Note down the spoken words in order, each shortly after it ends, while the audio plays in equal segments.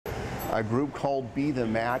A group called Be the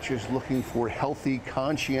Match is looking for healthy,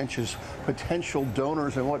 conscientious potential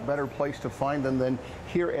donors, and what better place to find them than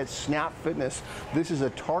here at Snap Fitness. This is a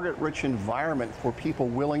target-rich environment for people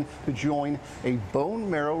willing to join a bone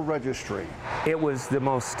marrow registry. It was the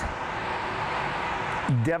most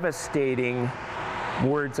devastating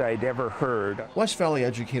words I'd ever heard. West Valley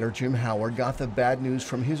educator Jim Howard got the bad news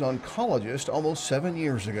from his oncologist almost 7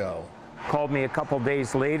 years ago. Called me a couple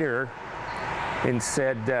days later and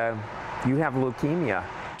said, you have leukemia.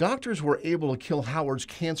 Doctors were able to kill Howard's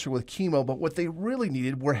cancer with chemo, but what they really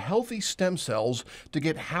needed were healthy stem cells to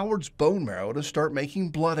get Howard's bone marrow to start making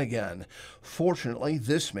blood again. Fortunately,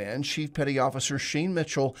 this man, Chief Petty Officer Shane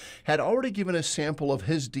Mitchell, had already given a sample of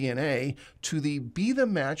his DNA to the Be the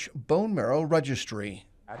Match bone marrow registry.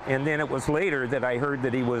 And then it was later that I heard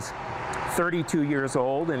that he was 32 years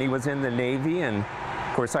old and he was in the Navy, and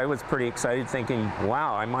of course, I was pretty excited, thinking,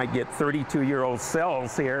 wow, I might get 32-year-old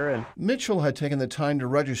cells here. And Mitchell had taken the time to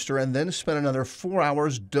register and then spent another 4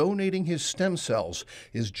 hours donating his stem cells,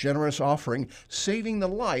 his generous offering saving the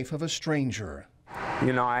life of a stranger.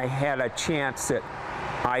 You know, I had a chance that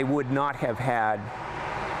I would not have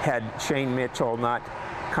had Shane Mitchell not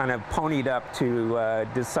kind of ponied up to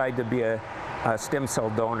decide to be a stem cell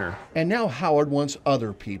donor. And now Howard wants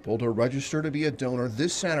other people to register to be a donor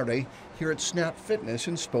this Saturday here at Snap Fitness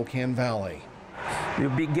in Spokane Valley.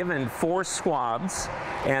 You'll be given 4 swabs,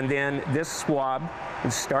 and then this swab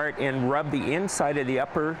will start and rub the inside of the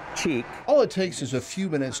upper cheek. All it takes is a few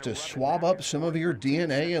minutes to swab up some of your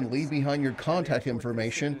DNA and leave behind your contact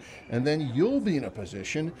information, and then you'll be in a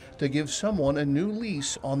position to give someone a new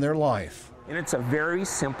lease on their life. And it's a very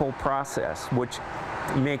simple process, which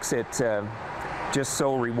makes it just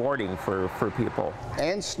so rewarding for people.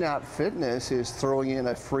 And Snap Fitness is throwing in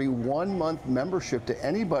a free 1-month membership to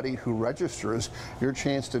anybody who registers. Your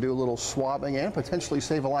chance to do a little swabbing and potentially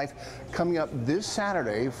save a life coming up this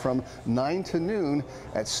Saturday from 9 to noon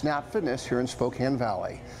at Snap Fitness here in Spokane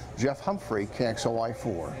Valley. Jeff Humphrey,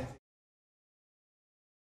 KXLY4.